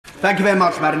Thank you very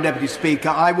much, Madam Deputy Speaker.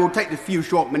 I will take the few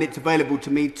short minutes available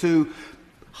to me to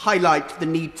highlight the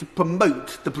need to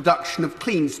promote the production of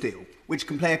clean steel, which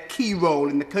can play a key role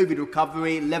in the COVID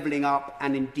recovery, levelling up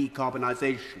and in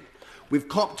decarbonisation. With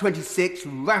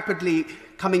COP26 rapidly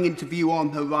coming into view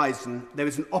on the horizon, there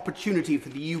is an opportunity for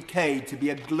the UK to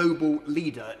be a global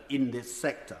leader in this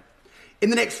sector. In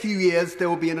the next few years, there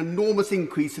will be an enormous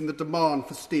increase in the demand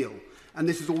for steel, and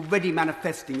this is already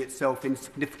manifesting itself in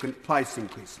significant price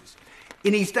increases.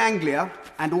 In East Anglia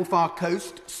and off our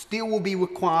coast, steel will be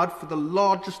required for the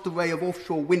largest array of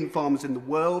offshore wind farms in the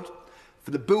world,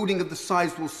 for the building of the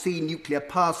Sizewell C nuclear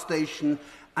power station,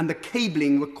 and the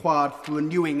cabling required for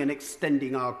renewing and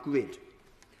extending our grid.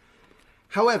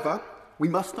 However, we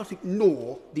must not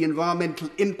ignore the environmental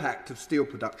impact of steel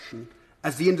production,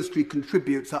 as the industry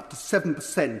contributes up to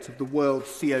 7% of the world's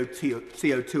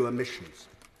CO2 emissions.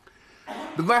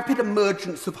 The rapid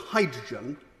emergence of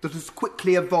hydrogen that has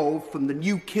quickly evolved from the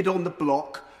new kid on the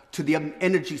block to the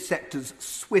energy sector's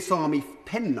Swiss Army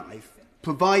penknife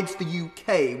provides the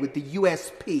UK with the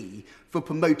USP for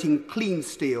promoting clean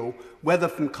steel, whether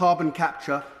from carbon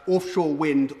capture, offshore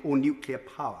wind or nuclear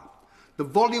power. The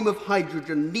volume of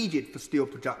hydrogen needed for steel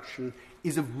production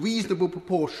is of reasonable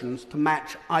proportions to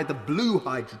match either blue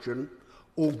hydrogen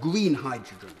or green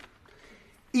hydrogen.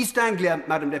 East Anglia,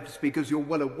 Madam Deputy Speaker, as you're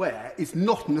well aware, is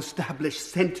not an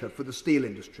established centre for the steel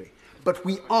industry, but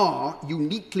we are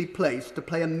uniquely placed to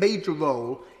play a major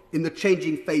role in the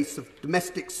changing face of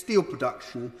domestic steel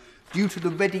production due to the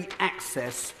ready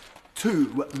access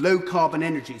to low-carbon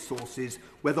energy sources,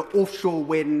 whether offshore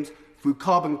wind, through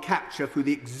carbon capture, through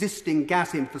the existing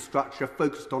gas infrastructure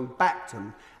focused on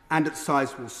Bacton and at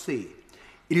Sizewell C.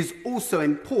 It is also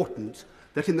important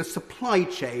that in the supply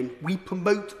chain we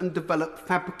promote and develop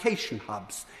fabrication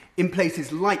hubs in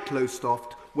places like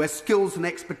Lowestoft, where skills and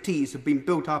expertise have been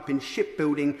built up in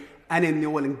shipbuilding and in the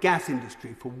oil and gas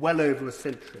industry for well over a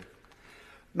century.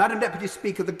 Madam Deputy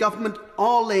Speaker, the government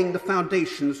are laying the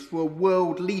foundations for a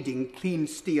world-leading clean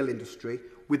steel industry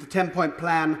with the 10-point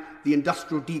plan, the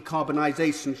industrial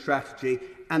decarbonisation strategy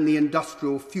and the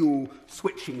industrial fuel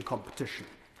switching competition.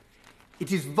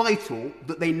 It is vital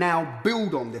that they now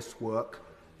build on this work,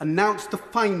 announce the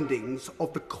findings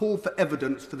of the call for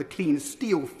evidence for the Clean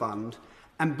Steel Fund,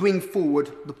 and bring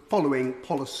forward the following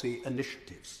policy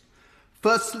initiatives.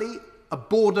 Firstly, a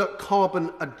border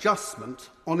carbon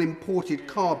adjustment on imported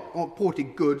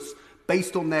goods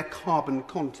based on their carbon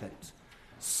content.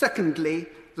 Secondly,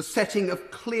 the setting of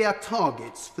clear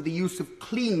targets for the use of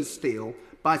clean steel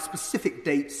by specific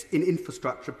dates in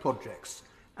infrastructure projects.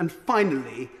 And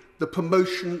finally, the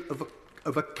promotion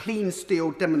of a clean steel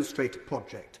demonstrator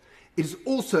project. It is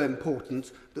also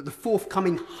important that the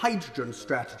forthcoming hydrogen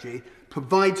strategy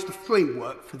provides the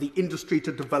framework for the industry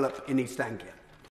to develop in East Anglia.